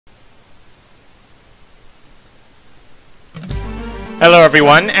Hello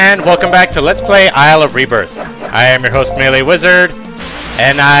everyone, and welcome back to Let's Play Isle of Rebirth. I am your host, MeleeWizard,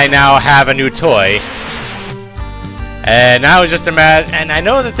 and I now have a new toy. And now it's just a matter, and I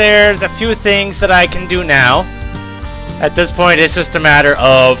know that there's a few things that I can do now. At this point, it's just a matter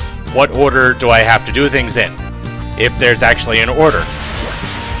of what order do I have to do things in, if there's actually an order.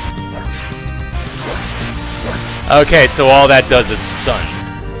 Okay, so all that does is stun.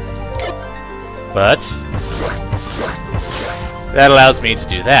 But that allows me to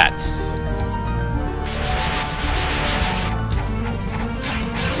do that.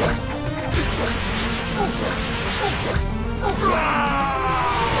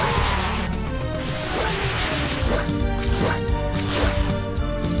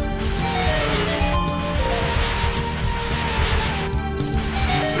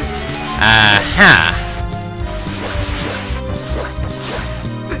 Aha!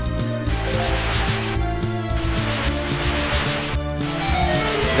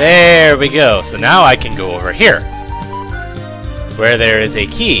 There we go. So now I can go over here, where there is a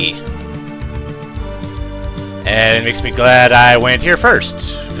key. And it makes me glad I went here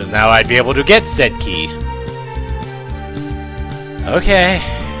first, because now I'd be able to get said key. Okay.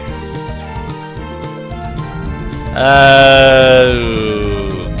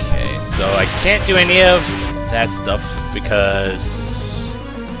 Okay, so I can't do any of that stuff because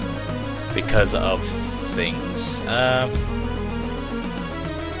of things.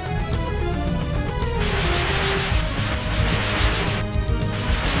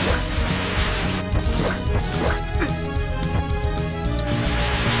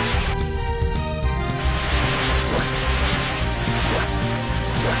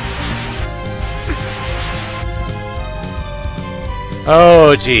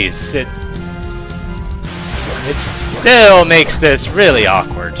 Oh, jeez. It still makes this really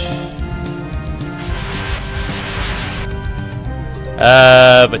awkward.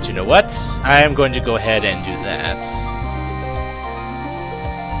 But you know what? I'm going to go ahead and do that.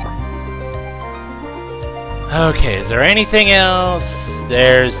 Okay, is there anything else?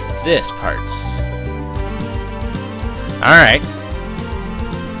 There's this part. Alright.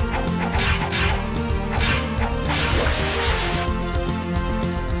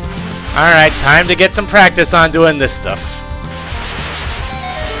 Alright, time to get some practice on doing this stuff.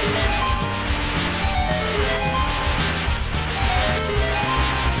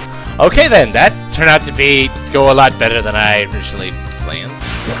 Okay then, that turned out to go a lot better than I originally planned.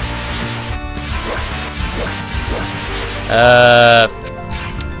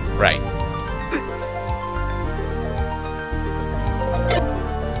 Right.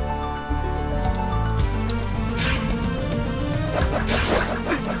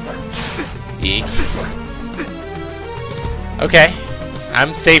 Eek. Okay.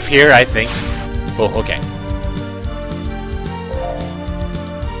 I'm safe here, I think. Oh, okay.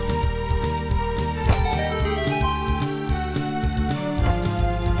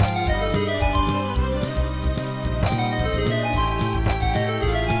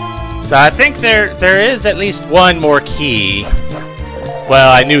 So I think there is at least one more key.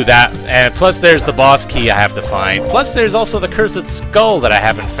 Well, I knew that, and plus there's the boss key I have to find. Plus there's also the Cursed Skull that I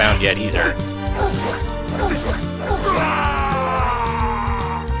haven't found yet either.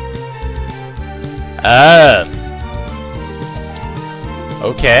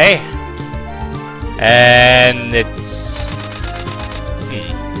 Okay. And it's...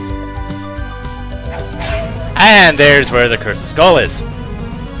 And there's where the Cursed Skull is.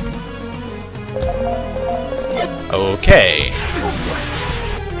 Okay.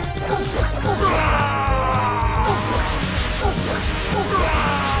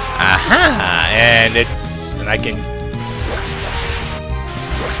 Aha! And I can...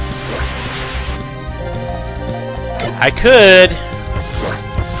 I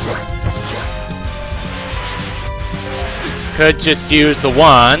could just use the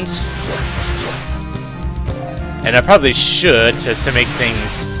wand. And I probably should, just to make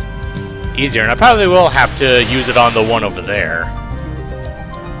things easier. And I probably will have to use it on the one over there.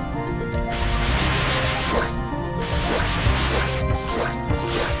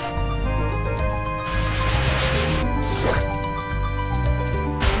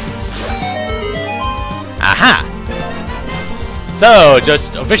 Aha! So,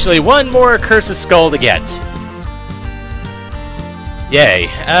 just officially one more Cursed Skull to get. Yay.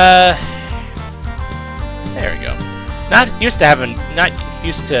 There we go. Not used to having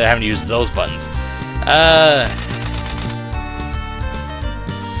to use those buttons.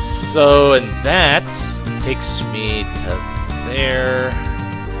 So, and that takes me to there.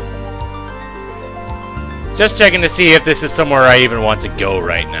 Just checking to see if this is somewhere I even want to go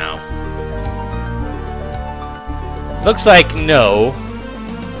right now. Looks like no.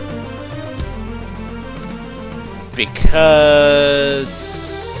 Because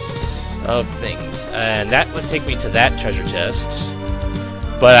of things. And that would take me to that treasure chest.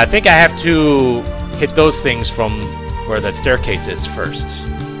 But I think I have to hit those things from where the staircase is first.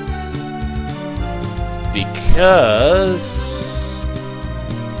 Because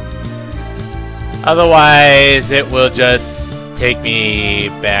otherwise it will just take me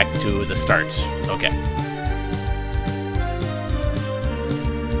back to the start. Okay.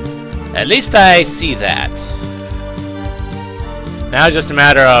 At least I see that. Now it's just a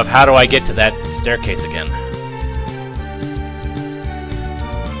matter of how do I get to that staircase again.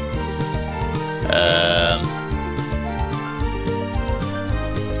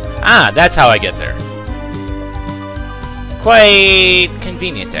 That's how I get there. Quite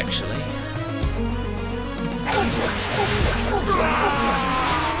convenient, actually.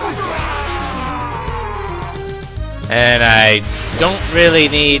 And I don't really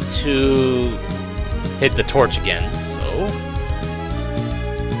need to hit the torch again, so...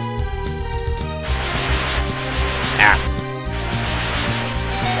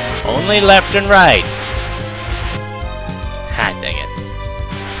 Only left and right. Ah, dang it.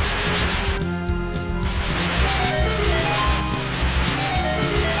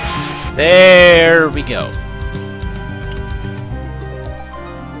 There we go.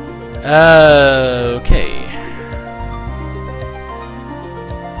 Okay.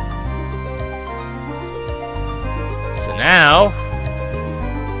 So now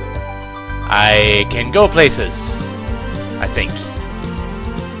I can go places, I think.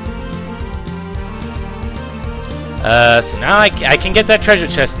 So now I can get that treasure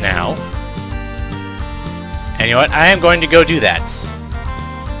chest now. And you know what? I am going to go do that.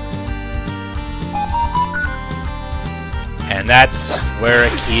 And that's where a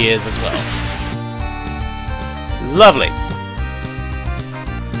key is as well. Lovely.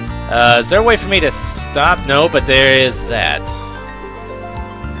 Is there a way for me to stop? No, but there is that.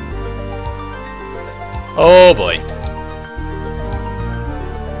 Oh boy.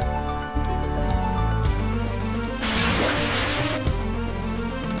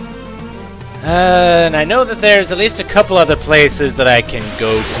 And I know that there's at least a couple other places that I can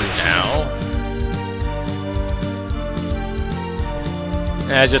go to now.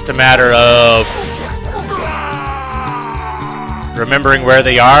 And it's just a matter of remembering where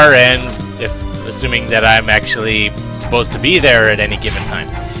they are and assuming that I'm actually supposed to be there at any given time.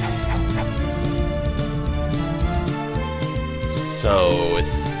 So with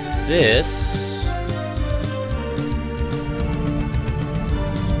this...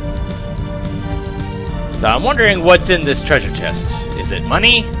 So I'm wondering what's in this treasure chest. Is it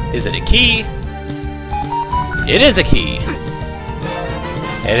money? Is it a key? It is a key.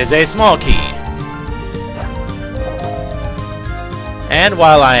 It is a small key. And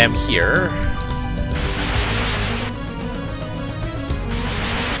while I am here...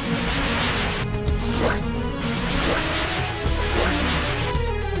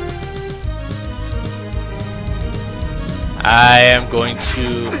 I am going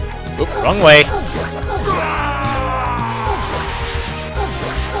to... Oop, wrong way.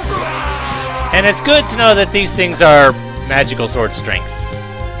 And it's good to know that these things are magical sword strength.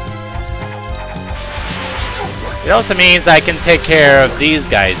 It also means I can take care of these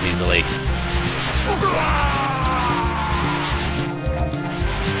guys easily.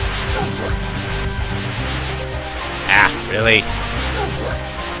 Ah, really?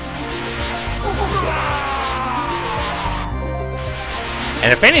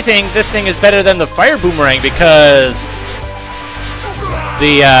 And if anything, this thing is better than the fire boomerang because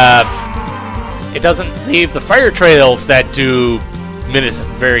it doesn't leave the fire trails that do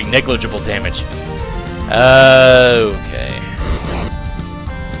very negligible damage. Okay.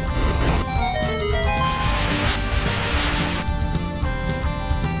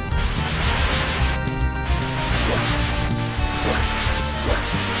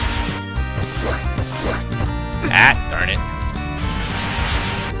 Ah, darn it.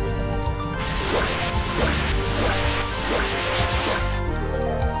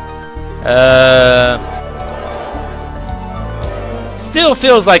 Still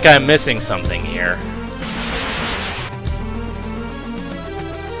feels like I'm missing something here.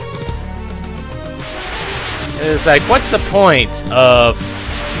 It's like, what's the point of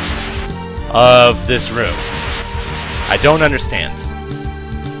this room? I don't understand.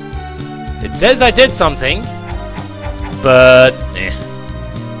 It says I did something, but eh.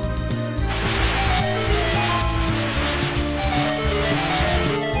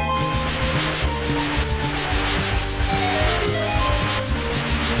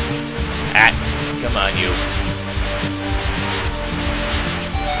 Come on, you.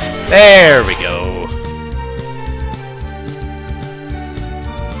 There we go.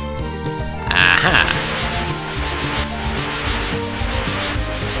 Aha.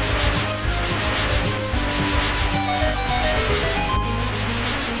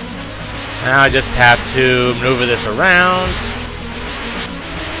 Now I just have to maneuver this around.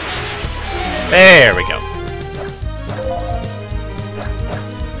 There we go.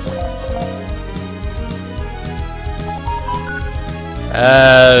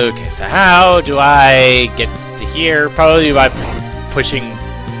 Okay, so how do I get to here? Probably by pushing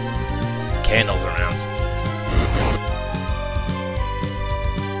candles around.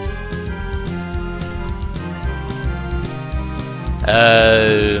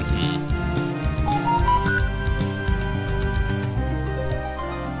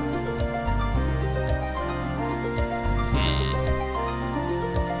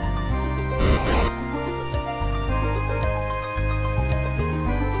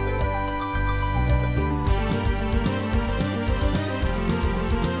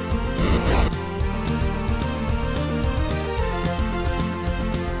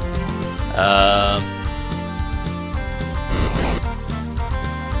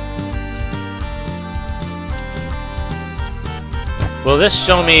 Will this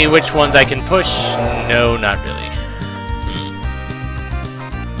show me which ones I can push? No, not really.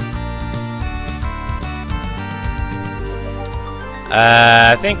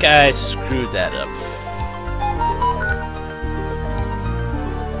 I think I screwed that up.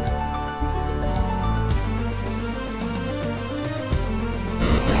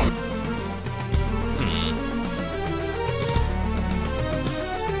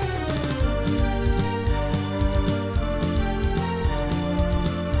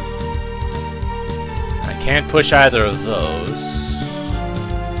 Can't push either of those.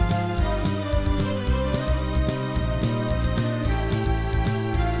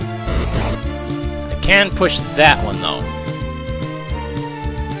 I can push that one though.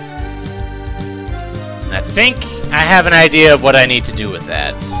 And I think I have an idea of what I need to do with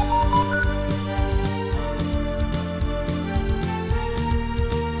that.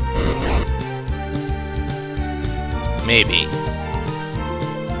 Maybe.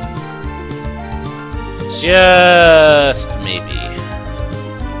 Just maybe.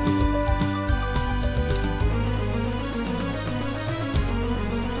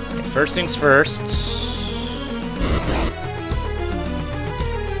 Okay, first things first.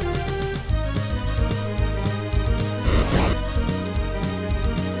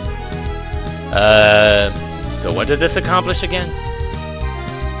 So what did this accomplish again?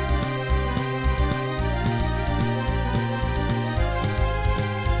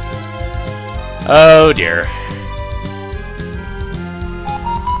 Oh dear.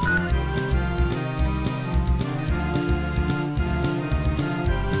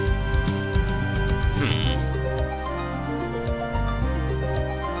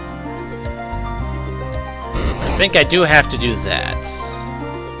 I think I do have to do that.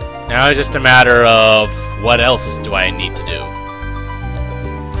 Now it's just a matter of what else do I need to do.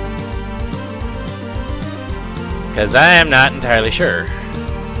 Because I am not entirely sure.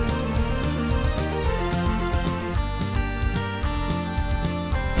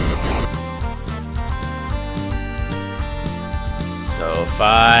 So if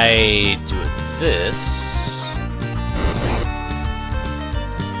I do this...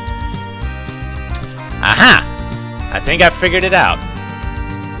 Aha! I think I figured it out.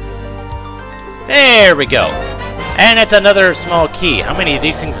 There we go. And it's another small key. How many of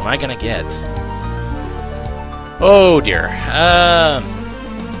these things am I gonna get? Oh dear.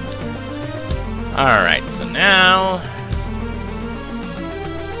 Alright, so now...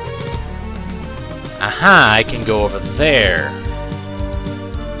 Aha, I can go over there.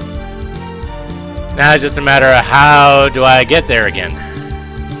 Now it's just a matter of how do I get there again.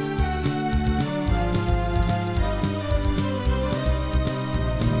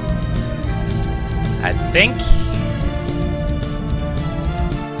 I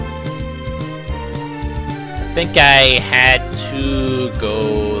think I had to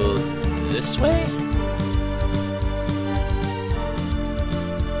go this way?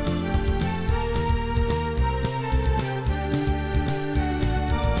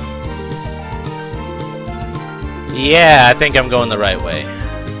 Yeah, I think I'm going the right way.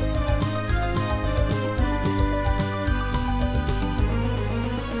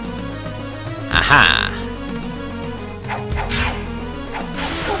 Aha!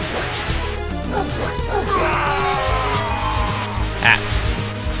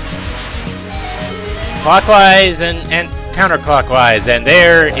 Clockwise and counterclockwise, and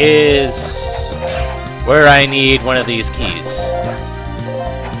there is where I need one of these keys.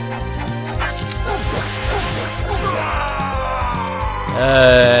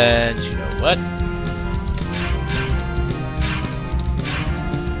 You know what?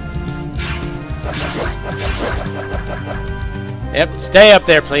 Yep, stay up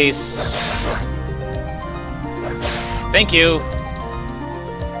there, please. Thank you.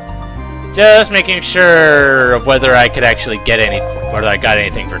 Just making sure of whether I could actually get whether I got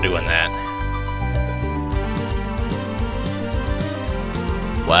anything for doing that.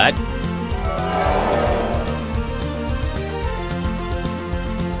 What?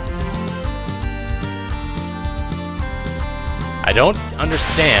 I don't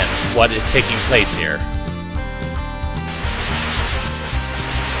understand what is taking place here.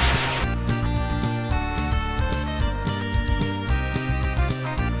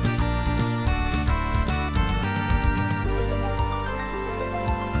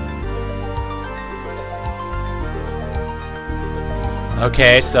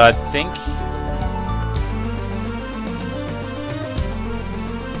 Okay, so I think...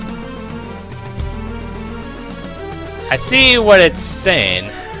 I see what it's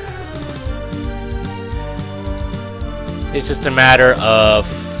saying. It's just a matter of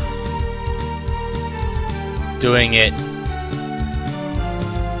doing it.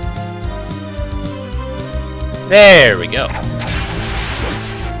 There we go.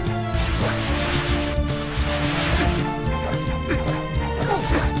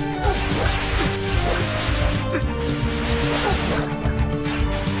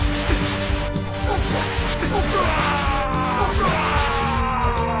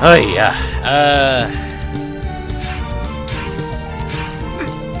 Oh yeah,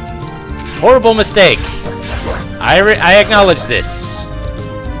 horrible mistake. I acknowledge this.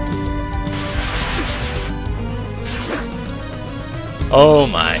 Oh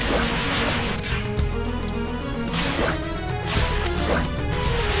my.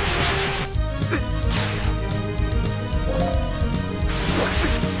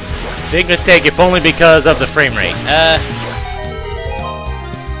 Big mistake, if only because of the frame rate.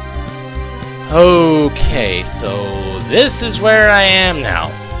 Okay, so this is where I am now.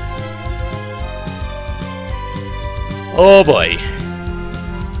 Oh boy.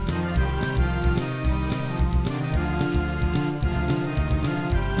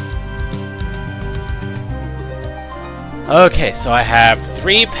 Okay, so I have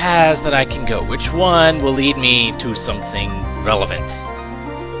 3 paths that I can go. Which one will lead me to something relevant?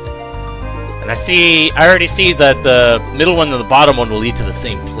 And I already see that the middle one and the bottom one will lead to the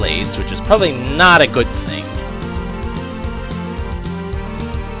same place, which is probably not a good thing.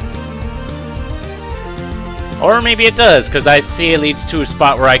 Or maybe it does, because I see it leads to a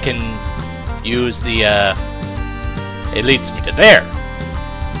spot where I can use the, it leads me to there.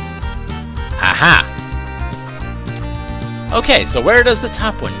 Aha! Okay, so where does the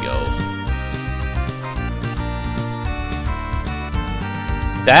top one go?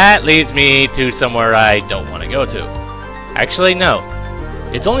 That leads me to somewhere I don't want to go to. Actually, no.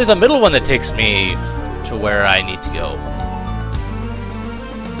 It's only the middle one that takes me to where I need to go.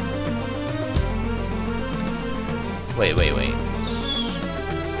 Wait.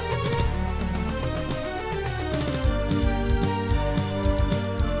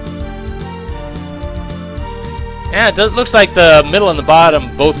 Yeah, it looks like the middle and the bottom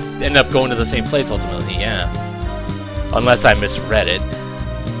both end up going to the same place ultimately, yeah. Unless I misread it.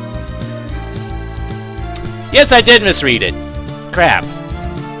 Yes, I did misread it. Crap.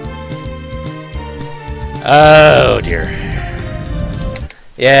 Oh, dear.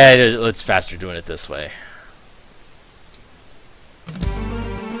 Yeah, it's faster doing it this way.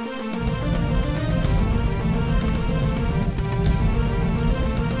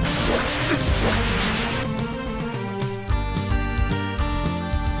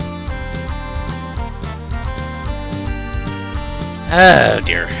 Oh,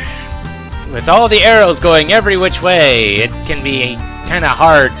 dear. With all the arrows going every which way, it can be kind of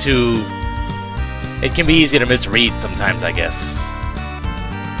hard to... It can be easy to misread sometimes, I guess.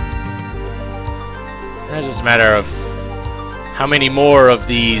 It's just a matter of how many more of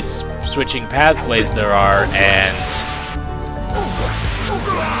these switching pathways there are, and...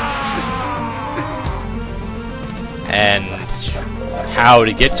 how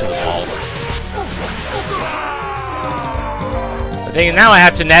to get to them all. I think now I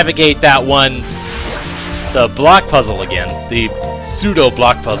have to navigate that one, the block puzzle again, the pseudo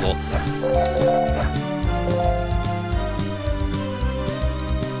block puzzle.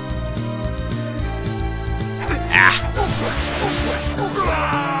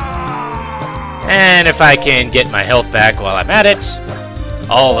 And if I can get my health back while I'm at it,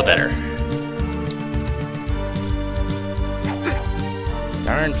 all the better.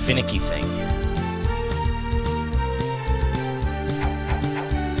 Darn finicky thing.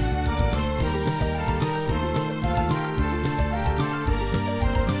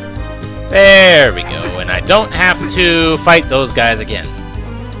 There we go, and I don't have to fight those guys again.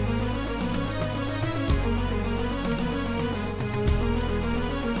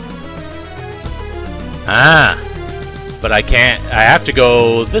 Ah, but I can't, I have to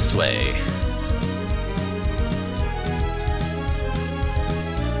go this way.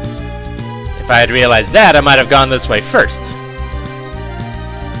 If I had realized that, I might have gone this way first.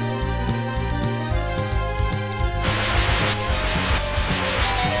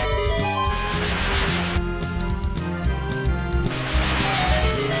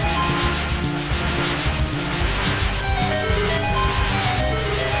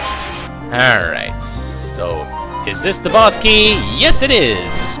 Alright, so is this the boss key? Yes, it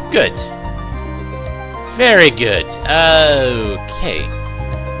is. Good. Very good. Okay.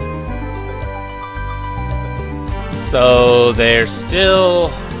 So there's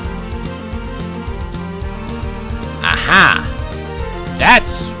still... Aha!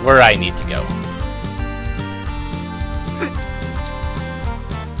 That's where I need to go.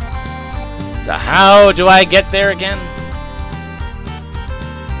 So how do I get there again?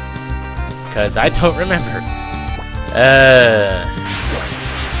 Because I don't remember.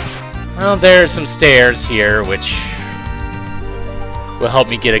 Well, there's some stairs here, which will help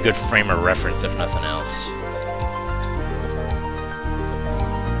me get a good frame of reference, if nothing else.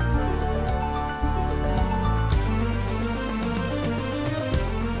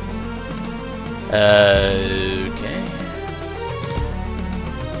 Okay.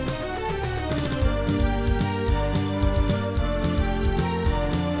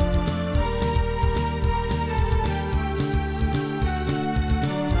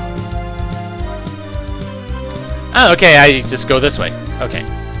 Oh, okay, I just go this way. Okay.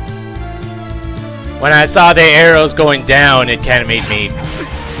 When I saw the arrows going down, it kind of made me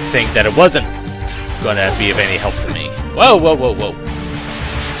think that it wasn't going to be of any help to me. Whoa, whoa, whoa, whoa.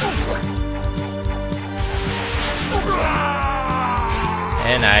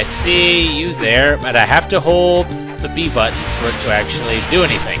 And I see you there, but I have to hold the B button for it to actually do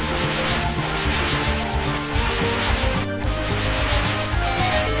anything.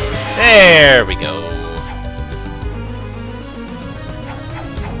 There we go.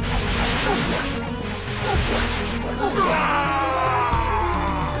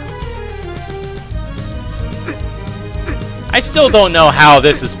 I still don't know how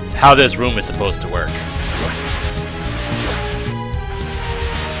this room is supposed to work.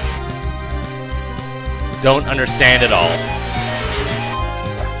 Don't understand at all.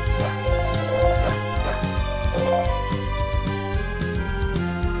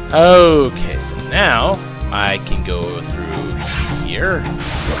 Okay, so now I can go through here.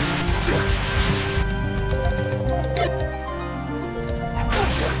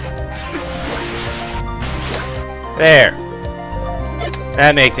 There.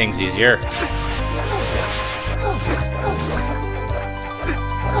 That makes things easier.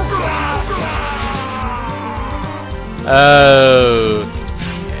 Okay.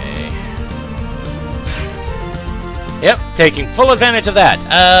 Yep, taking full advantage of that.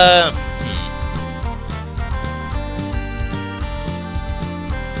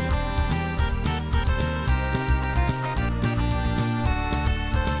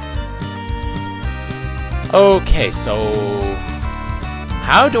 Okay, so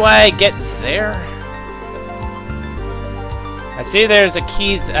how do I get there? I see there's a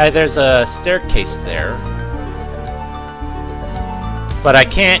key, there's a staircase there. But I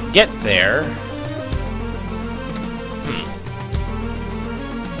can't get there.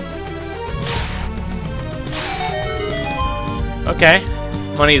 Okay.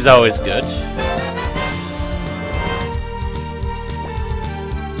 Money's always good.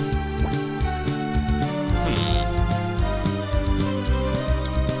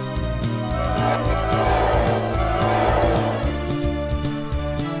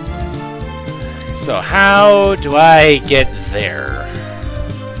 So how do I get there?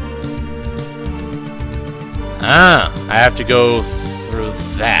 Ah, I have to go through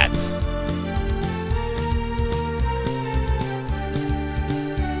that.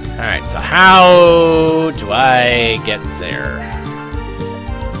 Alright, so how do I get there?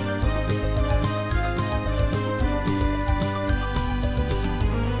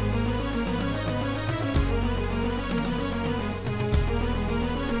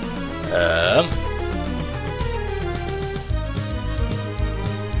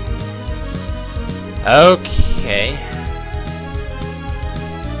 Okay.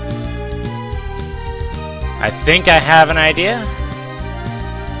 I think I have an idea.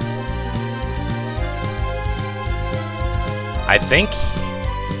 I think.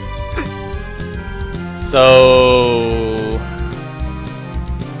 So...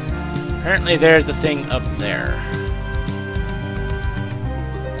 Apparently there's the thing up there.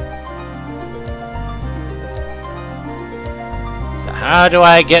 So how do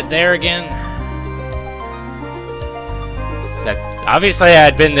I get there again? That, obviously I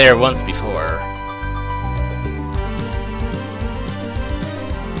had been there once before.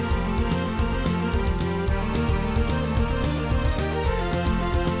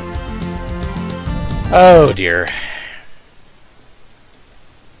 Oh dear.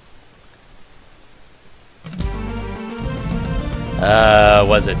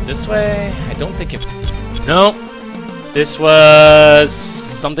 Was it this way? I don't think it... No. This was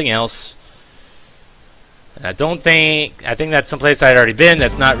something else. I don't think... I think that's someplace I'd already been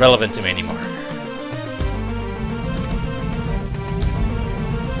that's not relevant to me anymore.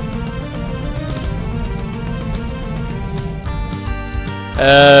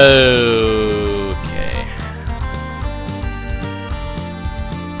 Okay.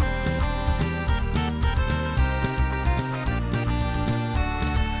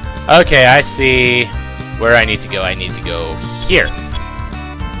 Okay, I see where I need to go. I need to go here.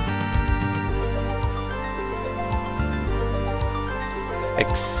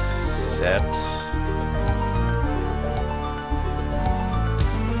 Except...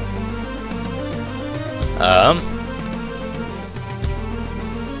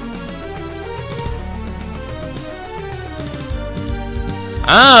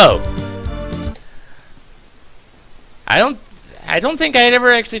 Oh! I don't think I'd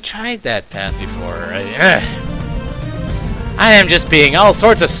ever actually tried that path before. I am just being all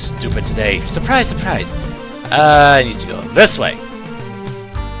sorts of stupid today. Surprise, surprise. I need to go this way.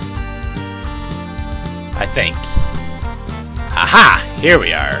 I think. Aha! Here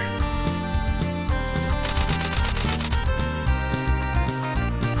we are.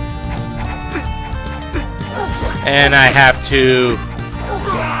 And I have to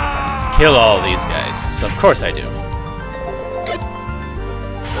kill all these guys. Of course I do.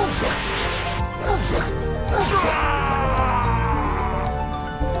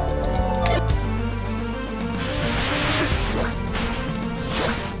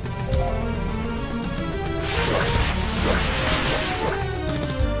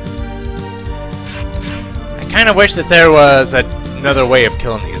 I kind of wish that there was another way of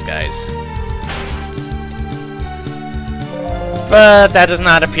killing these guys. But that does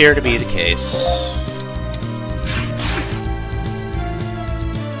not appear to be the case.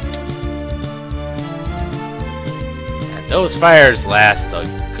 And those fires last a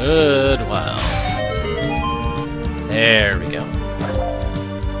good while. There we go.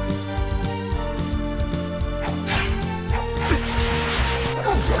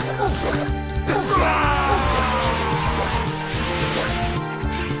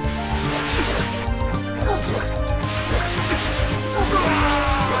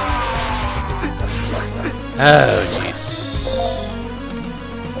 Oh, jeez.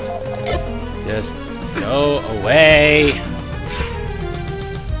 Just go away.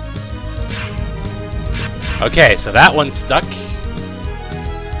 Okay, so that one's stuck.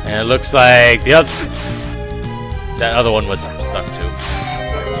 And it looks like that other one was stuck too.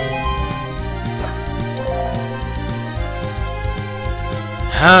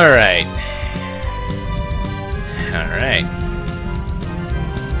 Alright. Alright.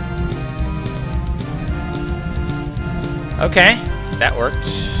 Okay, that worked.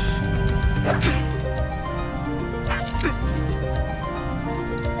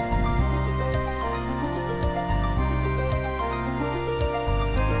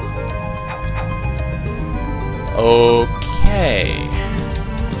 Okay.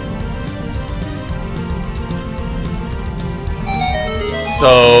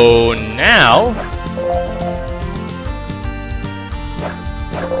 So now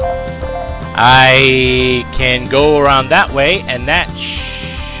I can go around that way, and that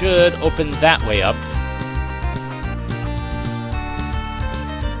should open that way up.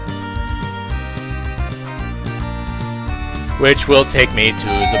 Which will take me to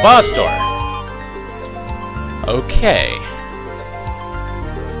the boss door. Okay.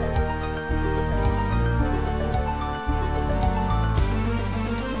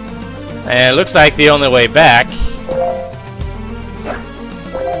 And it looks like the only way back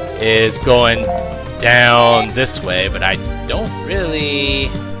is going down this way, but I don't really...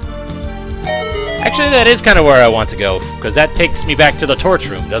 Actually, that is kind of where I want to go, because that takes me back to the torch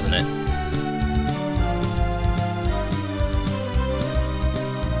room, doesn't it?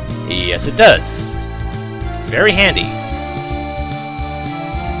 Yes, it does. Very handy.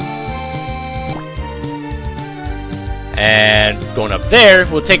 And going up there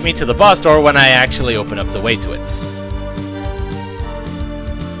will take me to the boss door when I actually open up the way to it.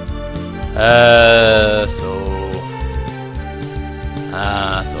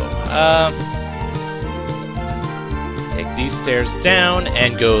 Take these stairs down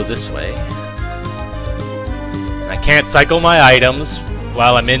and go this way. I can't cycle my items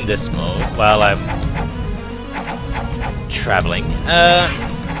while I'm in this mode, while I'm traveling.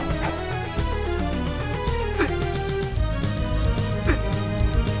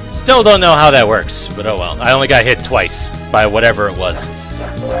 Still don't know how that works, but oh well. I only got hit twice by whatever it was.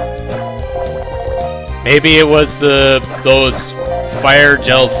 Maybe it was those fire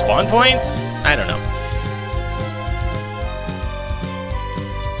gel spawn points? I don't know.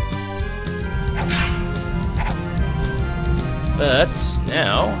 But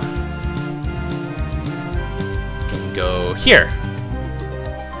now I can go here.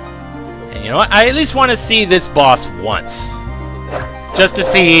 And you know what? I at least want to see this boss once. Just to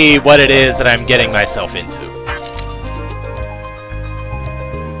see what it is that I'm getting myself into.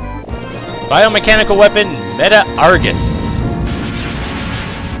 Biomechanical weapon, Meta Argus.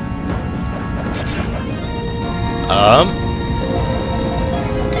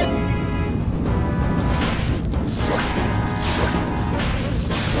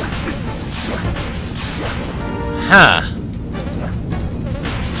 Huh.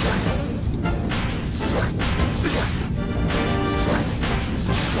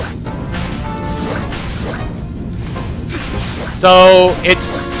 So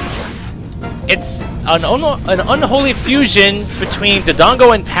it's an unholy fusion between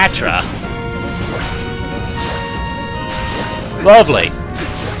Dodongo and Patra. Lovely.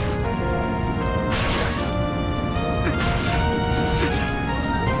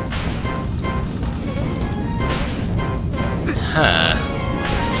 Huh.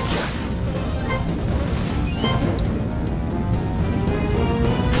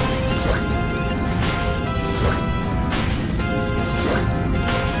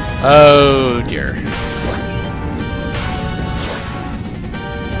 Oh dear.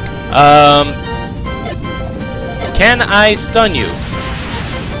 Can I stun you?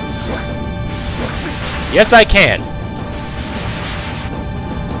 Yes, I can.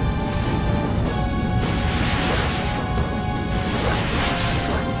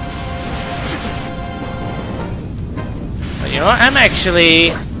 But you know what? I'm actually...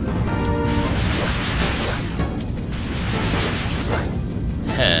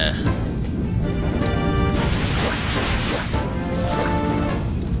 Huh.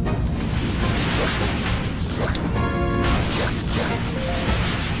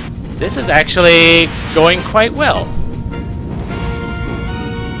 This is actually going quite well.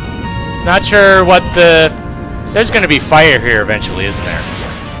 Not sure what the... There's going to be fire here eventually, isn't there?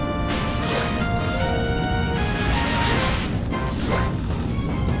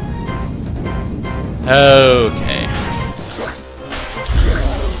 Okay.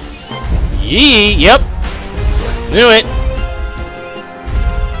 Yee! Yep! Knew it!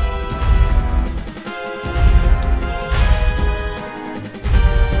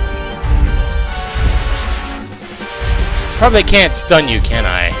 Probably can't stun you, can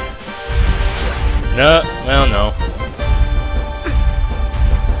I? No, well, no.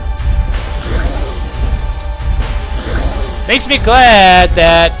 Makes me glad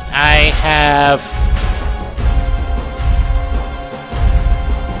that I have...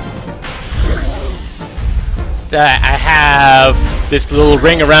 that I have this little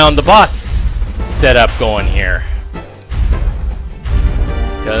ring around the boss setup going here.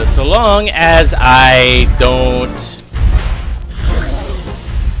 Because so long as I don't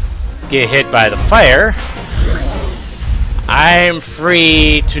get hit by the fire, I'm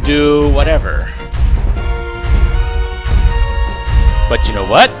free to do whatever. But you know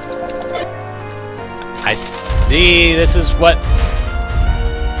what? I see this is what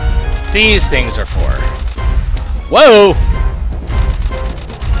these things are for. Whoa!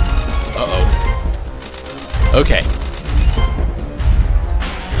 Uh-oh. Okay.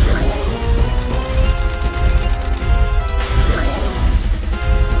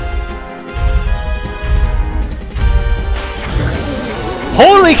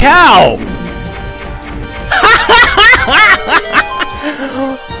 Holy cow!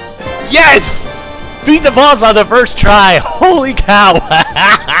 Yes! Beat the boss on the first try! Holy cow!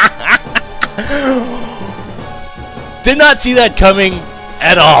 Did not see that coming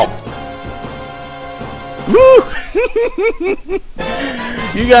at all. Woo!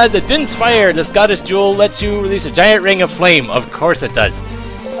 You got the Din's Fire. The Scottish Jewel lets you release a giant ring of flame. Of course it does.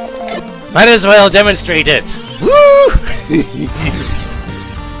 Might as well demonstrate it. Woo!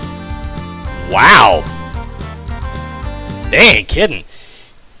 Wow! They ain't kidding.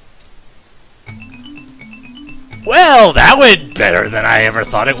 Well, that went better than I ever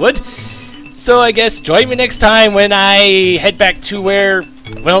thought it would. So I guess join me next time when I head back to where...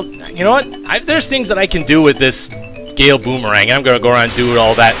 Well, you know what? There's things that I can do with this Gale Boomerang, and I'm going to go around and do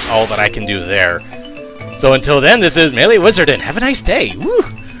all that I can do there. So until then, this is MeleeWizard, and have a nice day. Woo!